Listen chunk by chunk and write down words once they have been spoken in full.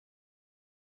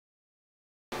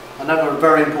Another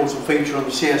very important feature on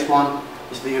the CS1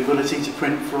 is the ability to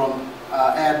print from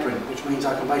AirPrint, which means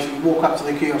I can basically walk up to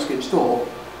the kiosk in store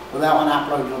without an app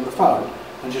loaded on the phone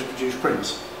and just produce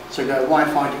prints. So go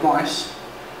Wi-Fi device,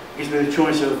 gives me the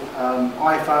choice of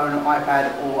iPhone,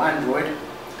 iPad or Android.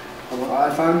 I've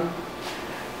got iPhone.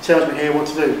 It tells me here what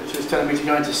to do. So it's telling me to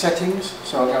go into settings,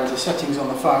 so I'll go into settings on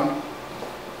the phone.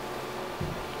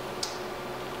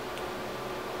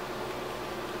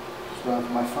 Just going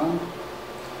for my phone.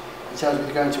 It tells me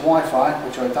to go into Wi-Fi,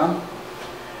 which I've done.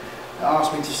 It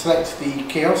asks me to select the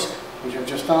kiosk, which I've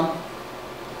just done.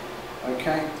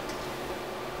 Okay.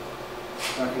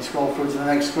 I can scroll through to the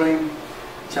next screen.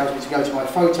 It tells me to go to my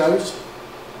photos.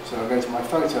 So I'll go to my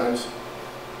photos.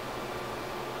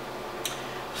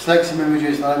 Select some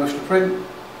images that I wish to print.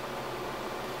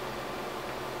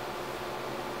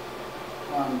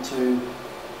 1, 2.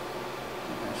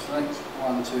 Okay, select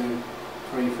 1, 2,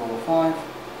 3, 4, 5.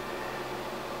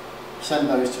 Send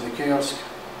those to the kiosk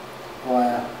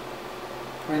via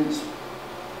print,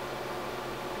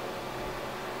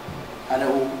 and it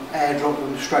will airdrop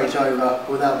them straight over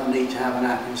without the need to have an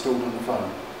app installed on the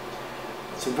phone.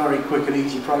 It's a very quick and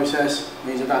easy process. It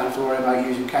means I don't have to worry about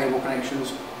using cable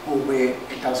connections, albeit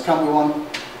it does come with one,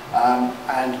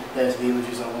 and there's the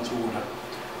images I want to order.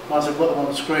 Once I've got them on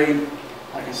the screen,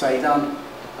 I can say done,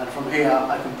 and from here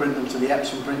I can print them to the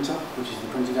Epson printer, which is the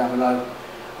printer down below.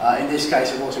 In this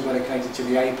case I've also got it connected to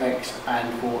the Apex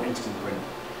and for instant print.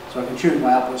 So I can choose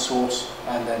my output source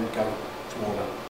and then go to order.